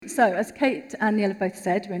So, as Kate and Neil have both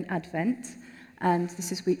said, we're in Advent, and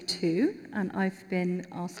this is week 2, and I've been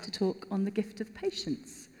asked to talk on the gift of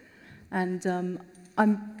patience. And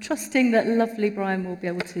I'm trusting that lovely Brian will be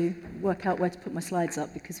able to work out where to put my slides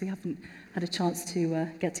up, because we haven't had a chance to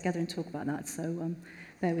get together and talk about that, so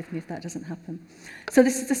bear with me if that doesn't happen. So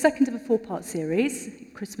this is the second of a 4-part series.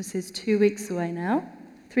 Christmas is 2 weeks away now.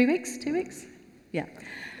 3 weeks? 2 weeks? Yeah.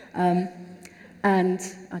 And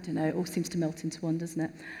I don't know, it all seems to melt into one, doesn't it?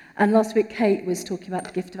 And last week, Kate was talking about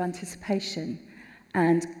the gift of anticipation.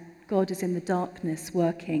 And God is in the darkness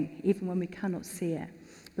working, even when we cannot see it.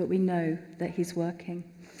 But we know that he's working.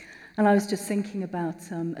 And I was just thinking about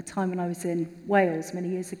a time when I was in Wales many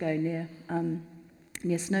years ago near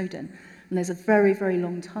Snowdon. And there's a very, very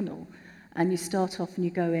long tunnel. And you start off and you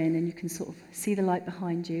go in and you can sort of see the light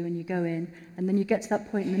behind you and you go in. And then you get to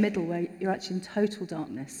that point in the middle where you're actually in total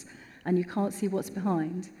darkness. And you can't see what's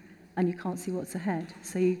behind, and you can't see what's ahead.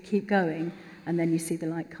 So you keep going, and then you see the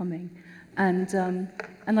light coming. And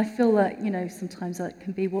I feel that, sometimes that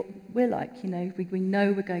can be what we're like. We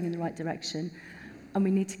know we're going in the right direction, and we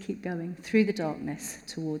need to keep going through the darkness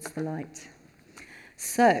towards the light.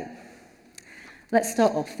 So let's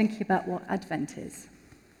start off thinking about what Advent is.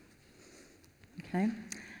 Okay?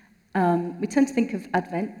 We tend to think of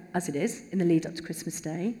Advent as it is in the lead up to Christmas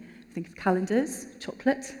Day. Think of calendars,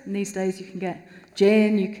 chocolate, and these days you can get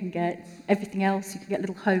gin, you can get everything else, you can get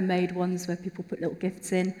little homemade ones where people put little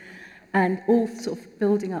gifts in, and all sort of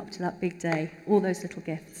building up to that big day, all those little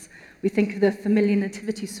gifts. We think of the familiar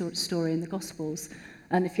nativity story in the Gospels,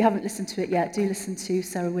 and if you haven't listened to it yet, do listen to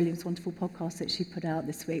Sarah Williams' wonderful podcast that she put out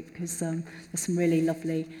this week, because there's some really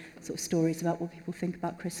lovely sort of stories about what people think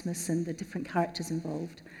about Christmas and the different characters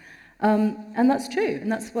involved. And that's true,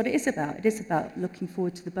 and that's what it is about. It is about looking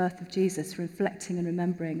forward to the birth of Jesus, reflecting and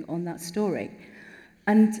remembering on that story.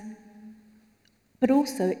 But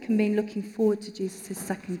also it can mean looking forward to Jesus'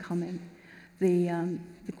 second coming. The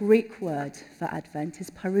Greek word for Advent is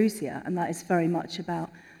parousia, and that is very much about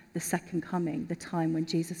the second coming, the time when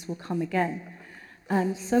Jesus will come again.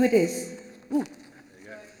 And so it is. Ooh.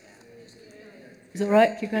 Is it all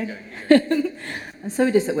right? Keep going? And so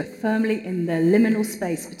it is that we're firmly in the liminal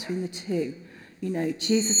space between the two.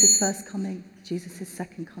 Jesus' first coming, Jesus'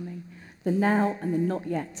 second coming, the now and the not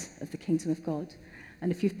yet of the kingdom of God.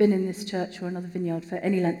 And if you've been in this church or another vineyard for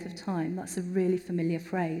any length of time, that's a really familiar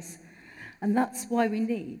phrase. And that's why we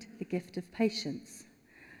need the gift of patience.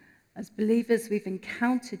 As believers, we've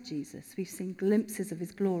encountered Jesus, we've seen glimpses of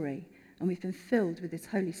his glory, and we've been filled with his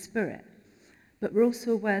Holy Spirit. But we're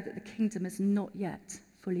also aware that the kingdom has not yet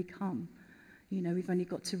fully come. We've only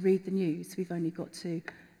got to read the news. We've only got to,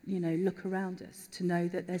 look around us to know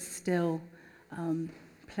that there's still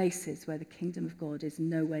places where the kingdom of God is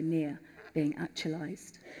nowhere near being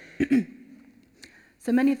actualized.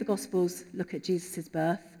 So many of the Gospels look at Jesus'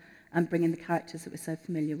 birth and bring in the characters that we're so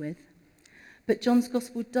familiar with. But John's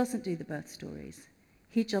Gospel doesn't do the birth stories.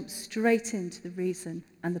 He jumps straight into the reason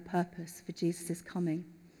and the purpose for Jesus' coming.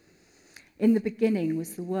 In the beginning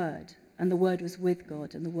was the Word, and the Word was with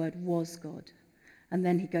God, and the Word was God. And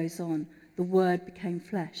then he goes on, the Word became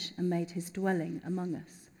flesh and made his dwelling among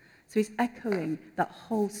us. So he's echoing that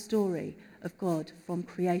whole story of God from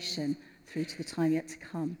creation through to the time yet to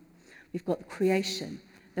come. We've got the creation,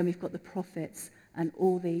 then we've got the prophets and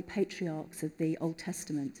all the patriarchs of the Old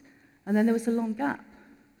Testament. And then there was a long gap,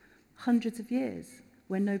 hundreds of years,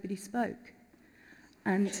 where nobody spoke.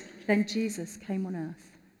 And then Jesus came on earth.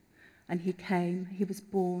 And he came, he was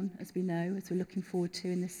born, as we know, as we're looking forward to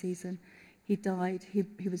in this season. He died,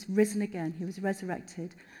 he was risen again, he was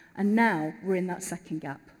resurrected. And now we're in that second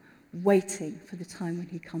gap, waiting for the time when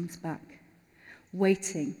he comes back.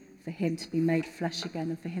 Waiting for him to be made flesh again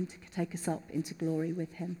and for him to take us up into glory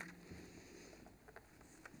with him.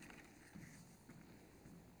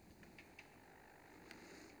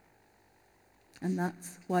 And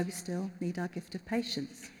that's why we still need our gift of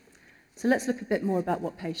patience. So let's look a bit more about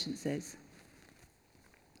what patience is.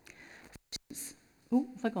 Oh,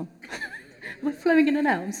 have I gone? Am I flowing in and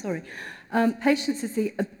out? I'm sorry. Patience is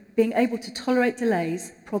the being able to tolerate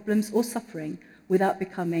delays, problems, or suffering without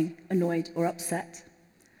becoming annoyed or upset.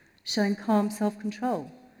 Showing calm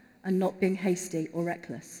self-control and not being hasty or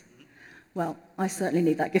reckless. Well, I certainly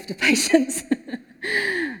need that gift of patience.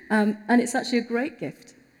 And it's actually a great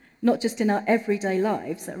gift, not just in our everyday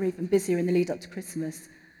lives that are even busier in the lead up to Christmas,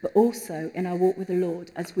 but also in our walk with the Lord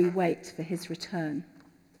as we wait for his return.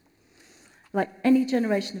 Like any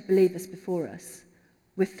generation of believers before us,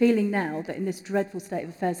 we're feeling now that in this dreadful state of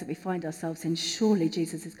affairs that we find ourselves in, surely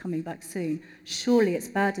Jesus is coming back soon. Surely it's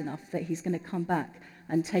bad enough that he's going to come back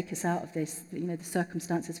and take us out of this, the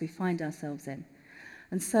circumstances we find ourselves in.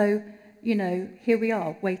 And so, here we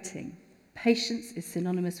are, waiting. Patience is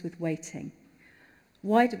synonymous with waiting.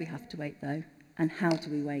 Why do we have to wait, though? And how do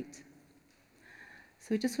we wait? So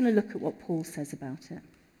we just want to look at what Paul says about it.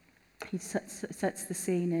 He sets the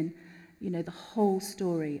scene in, the whole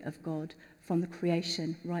story of God from the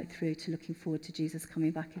creation right through to looking forward to Jesus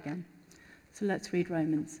coming back again. So let's read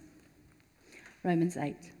Romans. Romans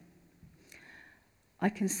 8. I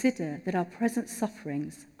consider that our present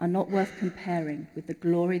sufferings are not worth comparing with the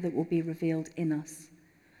glory that will be revealed in us.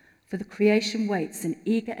 For the creation waits in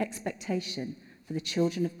eager expectation for the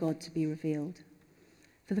children of God to be revealed.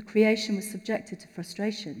 For the creation was subjected to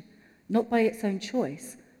frustration, not by its own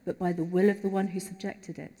choice, but by the will of the one who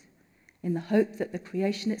subjected it, in the hope that the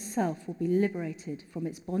creation itself will be liberated from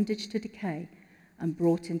its bondage to decay and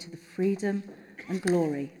brought into the freedom and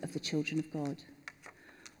glory of the children of God.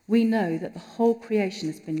 We know that the whole creation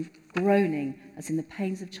has been groaning as in the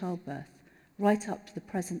pains of childbirth, right up to the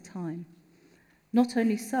present time. Not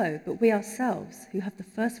only so, but we ourselves, who have the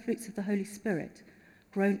first fruits of the Holy Spirit,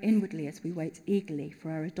 groan inwardly as we wait eagerly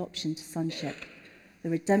for our adoption to sonship, the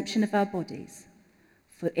redemption of our bodies.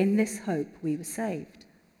 For in this hope we were saved.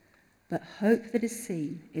 But hope that is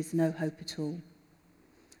seen is no hope at all.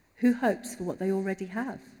 Who hopes for what they already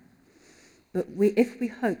have? But if we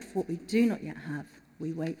hope for what we do not yet have,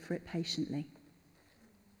 we wait for it patiently.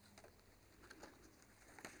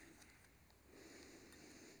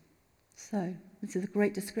 So, this is a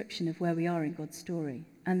great description of where we are in God's story,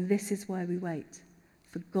 and this is why we wait,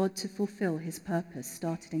 for God to fulfill his purpose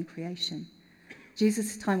started in creation.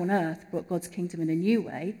 Jesus' time on earth brought God's kingdom in a new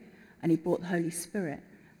way, and he brought the Holy Spirit.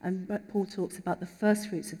 And Paul talks about the first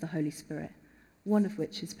fruits of the Holy Spirit, one of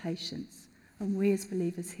which is patience. And we as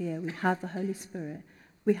believers here, we have the Holy Spirit.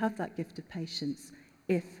 We have that gift of patience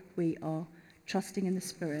if we are trusting in the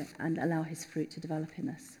Spirit and allow his fruit to develop in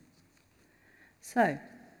us. So,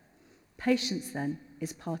 patience then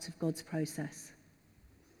is part of God's process.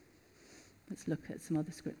 Let's look at some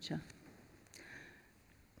other scripture.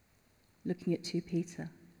 Looking at 2 Peter.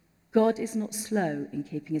 God is not slow in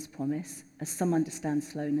keeping his promise, as some understand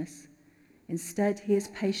slowness. Instead, he is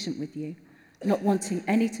patient with you, not wanting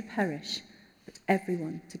any to perish, but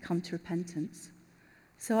everyone to come to repentance.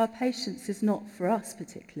 So our patience is not for us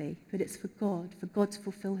particularly, but it's for God to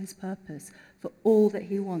fulfill his purpose, for all that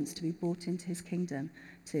he wants to be brought into his kingdom,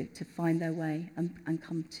 to find their way and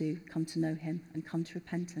come to know him and come to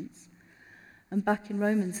repentance. And back in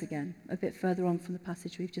Romans again, a bit further on from the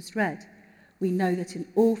passage we've just read, we know that in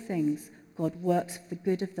all things God works for the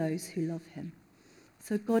good of those who love him.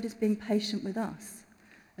 So God is being patient with us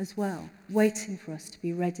as well, waiting for us to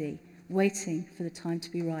be ready, waiting for the time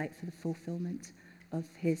to be right for the fulfillment of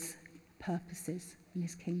his purposes in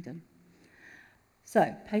his kingdom.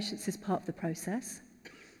 So patience is part of the process,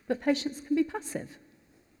 but patience can be passive.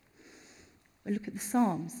 We look at the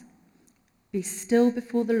Psalms. Be still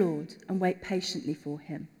before the Lord and wait patiently for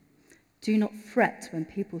him. Do not fret when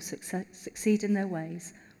people succeed in their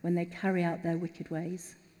ways, when they carry out their wicked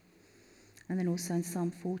ways. And then also in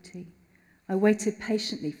Psalm 40, I waited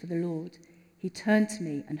patiently for the Lord. He turned to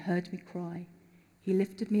me and heard me cry. He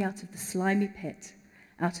lifted me out of the slimy pit,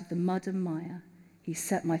 out of the mud and mire. He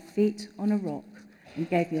set my feet on a rock and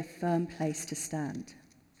gave me a firm place to stand.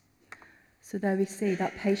 So there we see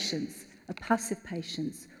that patience, a passive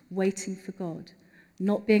patience, waiting for God,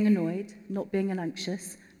 not being annoyed, not being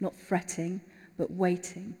anxious, not fretting, but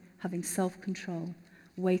waiting, having self-control,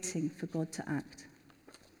 waiting for God to act.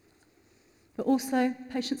 But also,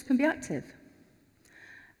 patience can be active.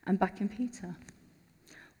 And back in Peter.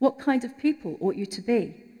 What kind of people ought you to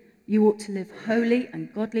be? You ought to live holy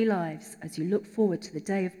and godly lives as you look forward to the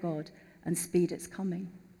day of God and speed its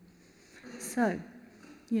coming. So,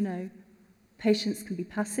 patience can be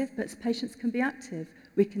passive, but patience can be active.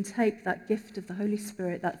 We can take that gift of the Holy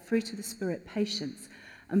Spirit, that fruit of the Spirit, patience,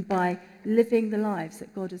 and by living the lives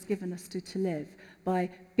that God has given us to live, by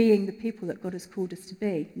being the people that God has called us to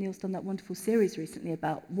be. Neil's done that wonderful series recently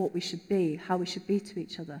about what we should be, how we should be to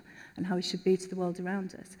each other, and how we should be to the world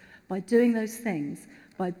around us. By doing those things,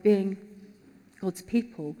 by being God's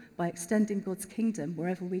people, by extending God's kingdom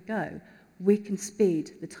wherever we go, we can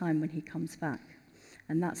speed the time when he comes back.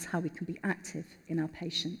 And that's how we can be active in our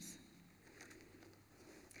patience.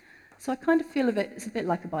 So I kind of feel of it, it's a bit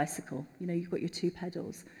like a bicycle. You've got your 2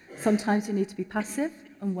 pedals. Sometimes you need to be passive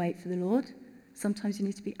and wait for the Lord. Sometimes you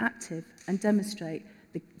need to be active and demonstrate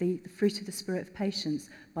the fruit of the Spirit of patience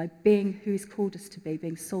by being who he's called us to be,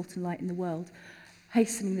 being salt and light in the world,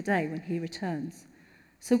 hastening the day when he returns.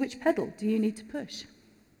 So which pedal do you need to push?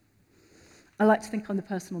 I like to think I'm the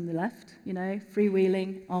person on the left,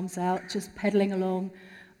 freewheeling, arms out, just pedaling along.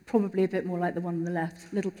 probably a bit more like the one on the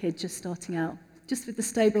left, little kid just starting out, just with the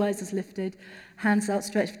stabilizers lifted, hands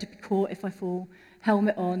outstretched to be caught if I fall,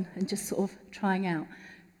 helmet on, and just sort of trying out,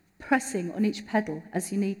 pressing on each pedal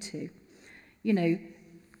as you need to. You know,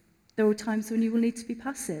 there are times when you will need to be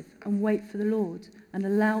passive and wait for the Lord and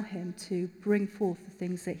allow him to bring forth the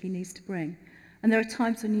things that he needs to bring. And there are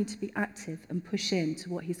times when you need to be active and push in to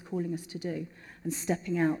what he's calling us to do and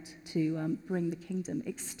stepping out to bring the kingdom,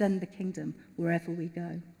 extend the kingdom wherever we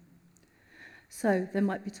go. So there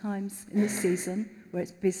might be times in this season where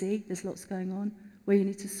it's busy, there's lots going on, where you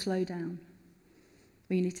need to slow down,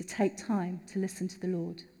 where you need to take time to listen to the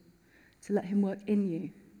Lord, to let him work in you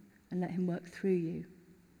and let him work through you.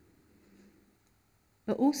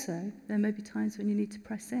 But also, there may be times when you need to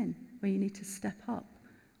press in, where you need to step up,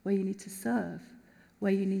 where you need to serve,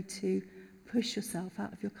 where you need to push yourself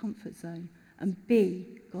out of your comfort zone and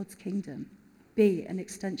be God's kingdom, be an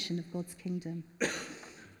extension of God's kingdom.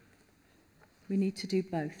 We need to do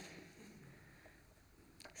both.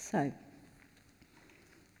 So,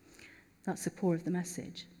 that's the core of the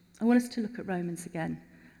message. I want us to look at Romans again.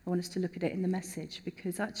 I want us to look at it in the message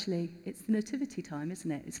because actually it's the nativity time, isn't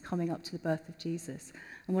it? It's coming up to the birth of Jesus.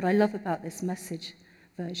 And what I love about this message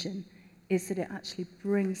version is that it actually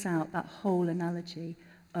brings out that whole analogy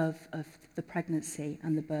of the pregnancy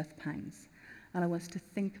and the birth pangs. And I want us to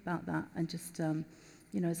think about that and just,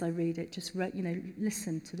 as I read it, just,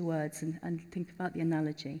 listen to the words and think about the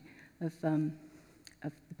analogy of the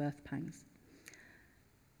birth pangs.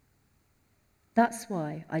 That's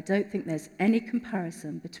why I don't think there's any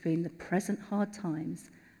comparison between the present hard times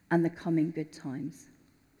and the coming good times.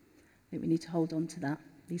 I think we need to hold on to that.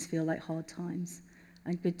 These feel like hard times,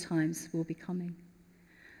 and good times will be coming.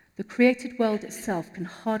 The created world itself can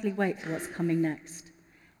hardly wait for what's coming next.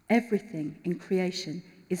 Everything in creation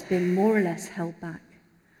is being more or less held back.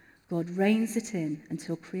 God reins it in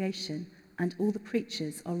until creation and all the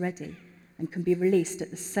creatures are ready and can be released at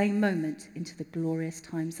the same moment into the glorious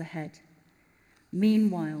times ahead.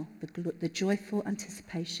 Meanwhile, the joyful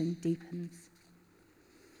anticipation deepens.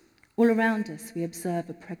 All around us, we observe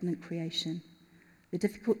a pregnant creation. The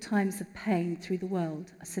difficult times of pain through the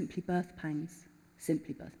world are simply birth pangs.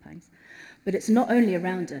 But it's not only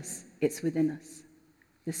around us, it's within us.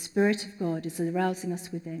 The Spirit of God is arousing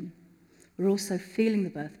us within. We're also feeling the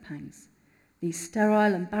birth pangs. These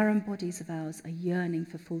sterile and barren bodies of ours are yearning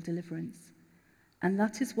for full deliverance. And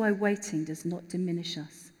that is why waiting does not diminish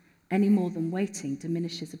us, any more than waiting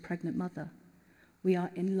diminishes a pregnant mother. We are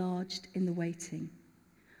enlarged in the waiting.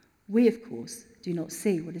 We, of course, do not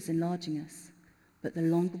see what is enlarging us, but the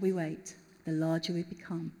longer we wait, the larger we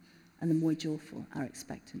become, and the more joyful our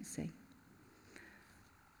expectancy.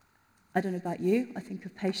 I don't know about you, I think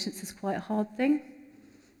of patience as quite a hard thing.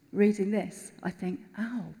 Reading this, I think,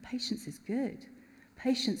 patience is good.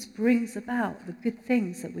 Patience brings about the good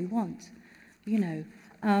things that we want,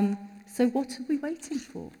 So what are we waiting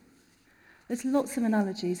for? There's lots of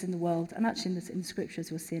analogies in the world, and actually in the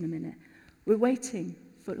scriptures we'll see in a minute. We're waiting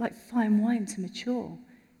for like fine wine to mature.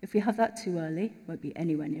 If we have that too early, it won't be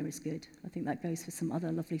anywhere near as good. I think that goes for some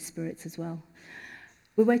other lovely spirits as well.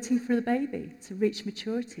 We're waiting for the baby to reach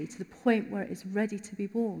maturity, to the point where it is ready to be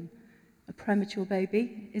born. A premature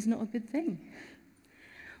baby is not a good thing.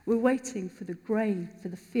 We're waiting for the grain, for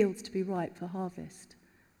the fields to be ripe for harvest.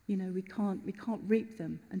 We can't reap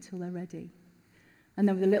them until they're ready. And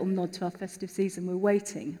then with a little nod to our festive season, we're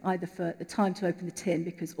waiting either for the time to open the tin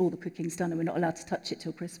because all the cooking's done and we're not allowed to touch it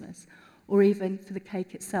till Christmas, or even for the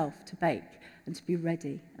cake itself to bake and to be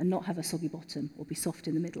ready and not have a soggy bottom or be soft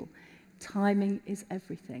in the middle. Timing is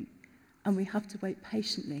everything, and we have to wait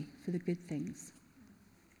patiently for the good things.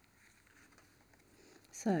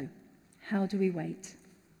 So, how do we wait?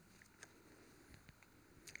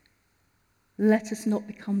 Let us not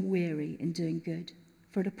become weary in doing good,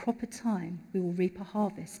 for at a proper time we will reap a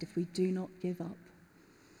harvest if we do not give up.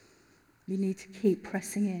 We need to keep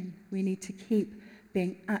pressing in. We need to keep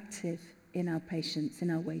being active in our patience,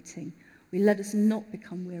 in our waiting. Let us not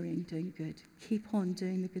become weary in doing good. Keep on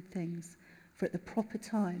doing the good things, for at the proper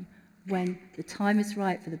time, when the time is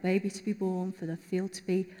right for the baby to be born, for the field to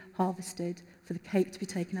be harvested, for the cake to be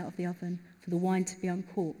taken out of the oven, for the wine to be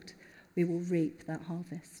uncorked, we will reap that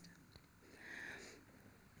harvest.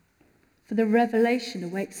 For the revelation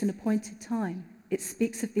awaits an appointed time. It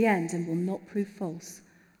speaks of the end and will not prove false.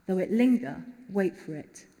 Though it linger, wait for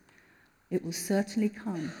it. It will certainly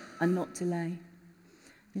come and not delay.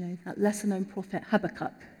 That lesser-known prophet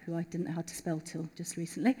Habakkuk, who I didn't know how to spell till just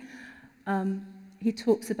recently, he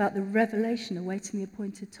talks about the revelation awaiting the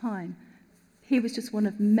appointed time. He was just one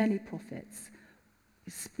of many prophets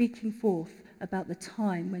speaking forth about the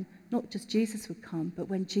time when not just Jesus would come, but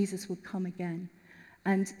when Jesus would come again.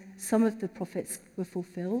 And some of the prophets were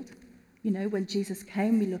fulfilled. You know, when Jesus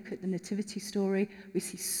came, we look at the nativity story, we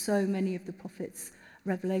see so many of the prophets'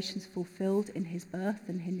 revelations fulfilled in his birth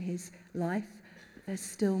and in his life. But there's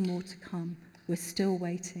still more to come. We're still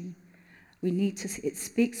waiting. It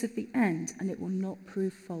speaks of the end, and it will not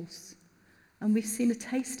prove false. And we've seen a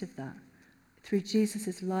taste of that through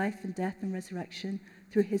Jesus' life and death and resurrection,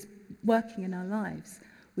 through his working in our lives.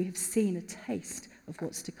 We have seen a taste of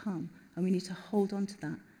what's to come, and we need to hold on to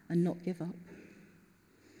that and not give up.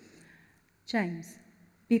 James,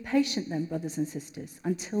 be patient then, brothers and sisters,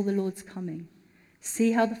 until the Lord's coming.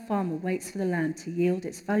 See how the farmer waits for the land to yield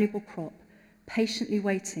its valuable crop, patiently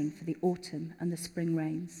waiting for the autumn and the spring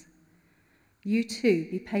rains. You too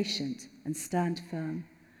be patient and stand firm,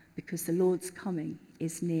 because the Lord's coming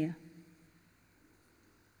is near.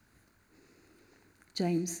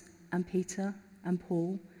 James and Peter and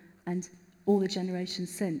Paul and all the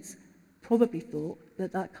generations since probably thought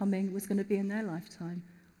that that coming was going to be in their lifetime.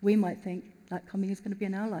 We might think that coming is going to be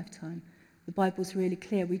in our lifetime. The Bible's really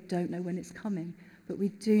clear. We don't know when it's coming, but we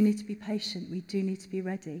do need to be patient. We do need to be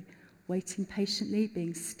ready, waiting patiently,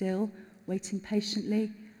 being still, waiting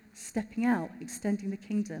patiently, stepping out, extending the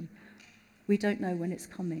kingdom. We don't know when it's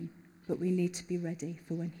coming, but we need to be ready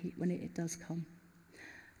for when it does come.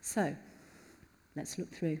 So, let's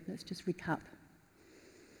look through. Let's just recap.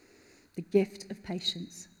 The gift of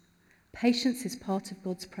patience. Patience is part of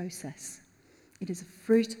God's process. It is a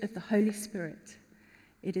fruit of the Holy Spirit.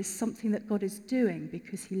 It is something that God is doing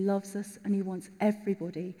because he loves us and he wants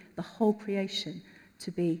everybody, the whole creation,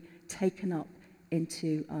 to be taken up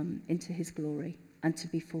into his glory and to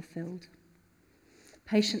be fulfilled.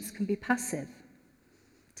 Patience can be passive.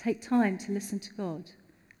 Take time to listen to God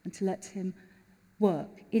and to let him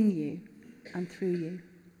work in you and through you.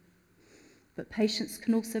 But patience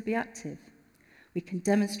can also be active. We can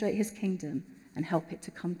demonstrate his kingdom and help it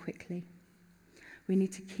to come quickly. We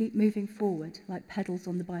need to keep moving forward like pedals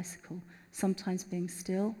on the bicycle, sometimes being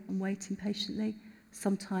still and waiting patiently,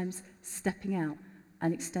 sometimes stepping out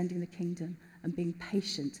and extending the kingdom and being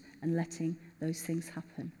patient and letting those things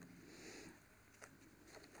happen.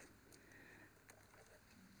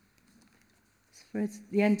 For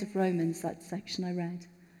the end of Romans, that section I read,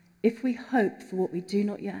 if we hope for what we do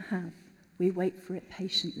not yet have, we wait for it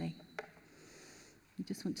patiently. You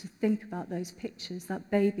just want to think about those pictures, that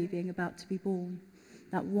baby being about to be born,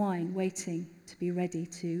 that wine waiting to be ready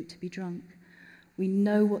to be drunk. We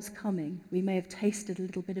know what's coming. We may have tasted a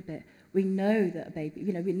little bit of it. We know that a baby,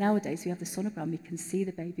 nowadays we have the sonogram, we can see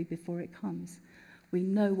the baby before it comes. We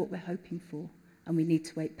know what we're hoping for, and we need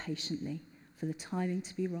to wait patiently for the timing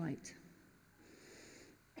to be right.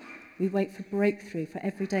 We wait for breakthrough, for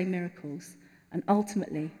everyday miracles, and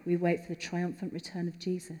ultimately we wait for the triumphant return of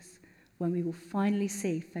Jesus, when we will finally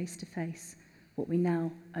see face to face what we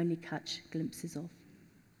now only catch glimpses of.